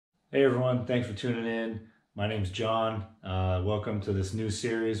Hey everyone, thanks for tuning in. My name's John. Welcome to this new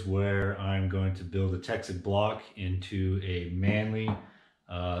series where I'm going to build a Teksid block into a Manley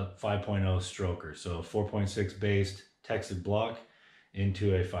 5.0 stroker. So 4.6 based Teksid block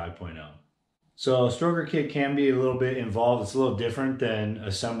into a 5.0. So a stroker kit can be a little bit involved. It's a little different than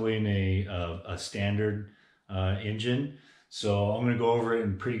assembling a standard engine. So I'm going to go over it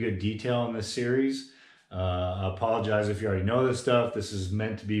in pretty good detail in this series. I apologize if you already know this stuff. This is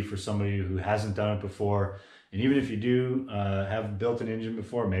meant to be for somebody who hasn't done it before. And even if you do have built an engine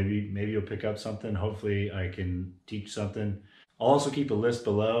before, maybe you'll pick up something. Hopefully I can teach something. I'll also keep a list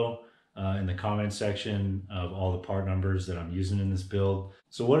below in the comment section of all the part numbers that I'm using in this build.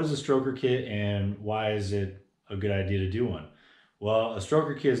 So what is a stroker kit and why is it a good idea to do one? Well, a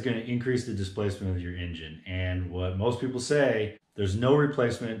stroker kit is going to increase the displacement of your engine. And what most people say, there's no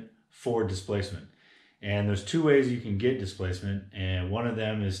replacement for displacement. And there's two ways you can get displacement, and one of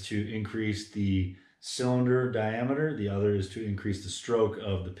them is to increase the cylinder diameter, the other is to increase the stroke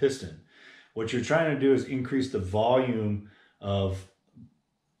of the piston. What you're trying to do is increase the volume of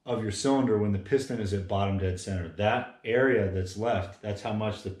your cylinder when the piston is at bottom dead center. That area that's left, that's how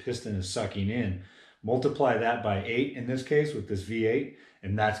much the piston is sucking in. Multiply that by 8 in this case with this V8,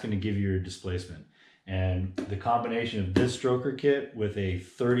 and that's going to give you your displacement. And the combination of this stroker kit with a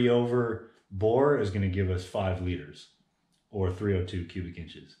 30 over bore is going to give us 5 liters or 302 cubic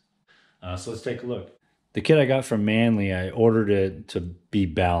inches. So let's take a look. The kit I got from Manley, I ordered it to be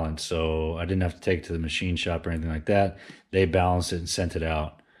balanced, so I didn't have to take it to the machine shop or anything like that. They balanced it and sent it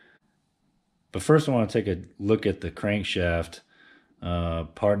out. But first I want to take a look at the crankshaft,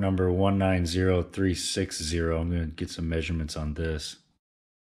 part number 190360. I'm going to get some measurements on this.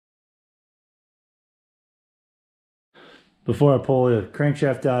 Before I pull the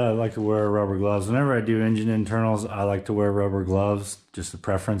crankshaft out, I like to wear rubber gloves. Whenever I do engine internals, I like to wear rubber gloves, just a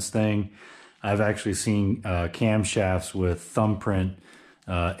preference thing. I've actually seen camshafts with thumbprint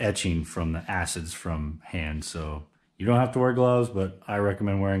etching from the acids from hand. So you don't have to wear gloves, but I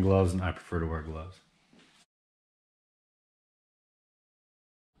recommend wearing gloves and I prefer to wear gloves.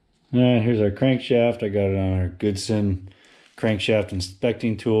 Here's our crankshaft. I got it on our Goodson crankshaft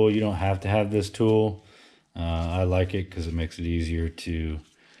inspecting tool. You don't have to have this tool. I like it because it makes it easier to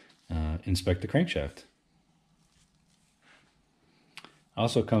inspect the crankshaft.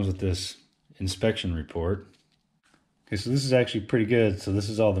 Also comes with this inspection report. Okay, so this is actually pretty good. So this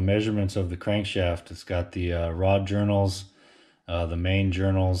is all the measurements of the crankshaft. It's got the rod journals, the main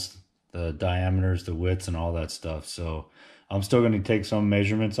journals, the diameters, the widths, and all that stuff. So I'm still going to take some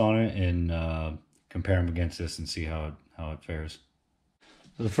measurements on it and compare them against this and see how it fares.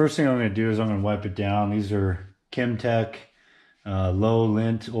 So the first thing I'm going to do is I'm going to wipe it down. These are Kimtech low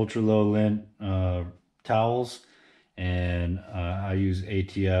lint, ultra low lint towels, and I use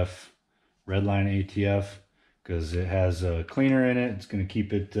ATF, Redline ATF, because it has a cleaner in it. It's going to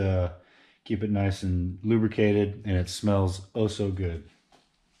keep it nice and lubricated, and it smells oh so good.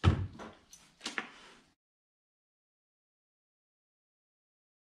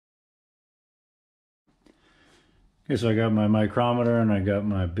 Okay, so I got my micrometer and I got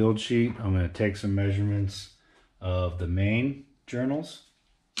my build sheet. I'm going to take some measurements of the main journals.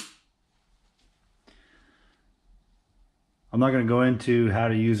 I'm not going to go into how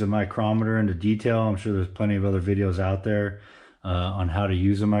to use a micrometer into detail. I'm sure there's plenty of other videos out there on how to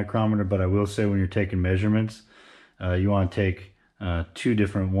use a micrometer, but I will say when you're taking measurements, you want to take 2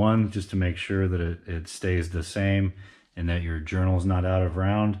 different ones just to make sure that it stays the same and that your journal's not out of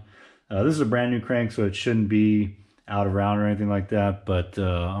round. This is a brand new crank, so it shouldn't be out of round or anything like that, but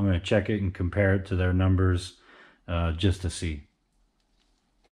I'm going to check it and compare it to their numbers just to see.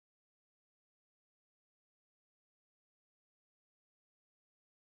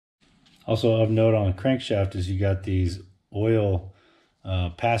 Also of note on a crankshaft is you got these oil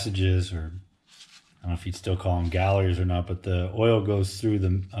passages, or I don't know if you'd still call them galleries or not, but the oil goes through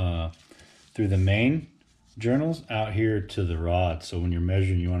the main journals out here to the rod. So when you're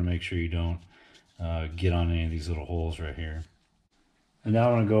measuring, you want to make sure you don't get on any of these little holes right here. And now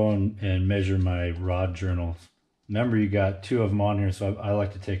I want to go and measure my rod journals. Remember, you got 2 of them on here, so I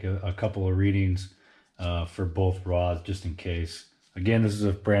like to take a couple of readings for both rods just in case. Again, this is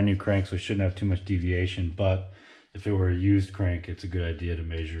a brand new crank, so it shouldn't have too much deviation, but if it were a used crank, it's a good idea to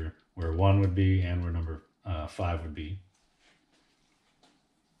measure where 1 would be and where number 5 would be.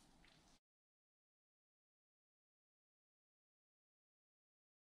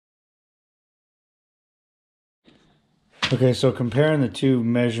 Okay, so comparing the 2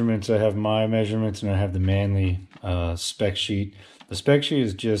 measurements, I have my measurements and I have the Manley spec sheet. The spec sheet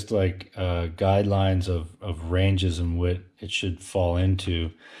is just like guidelines of ranges and what it should fall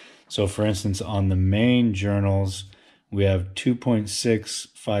into. So for instance, on the main journals, we have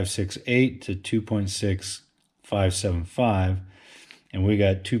 2.6568 to 2.6575, and we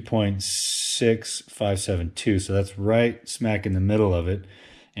got 2.6572. So that's right smack in the middle of it.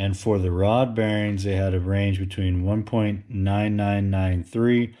 And for the rod bearings, they had a range between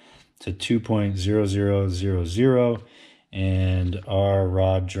 1.9993 to 2.0000, and our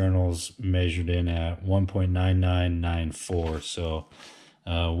rod journals measured in at 1.9994. So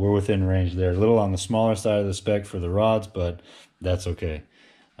we're within range there. A little on the smaller side of the spec for the rods, but that's okay.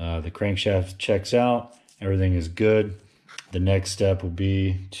 The crankshaft checks out. Everything is good. The next step will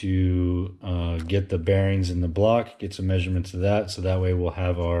be to get the bearings in the block, get some measurements of that, so that way we'll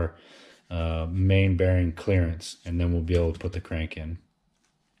have our main bearing clearance, and then we'll be able to put the crank in.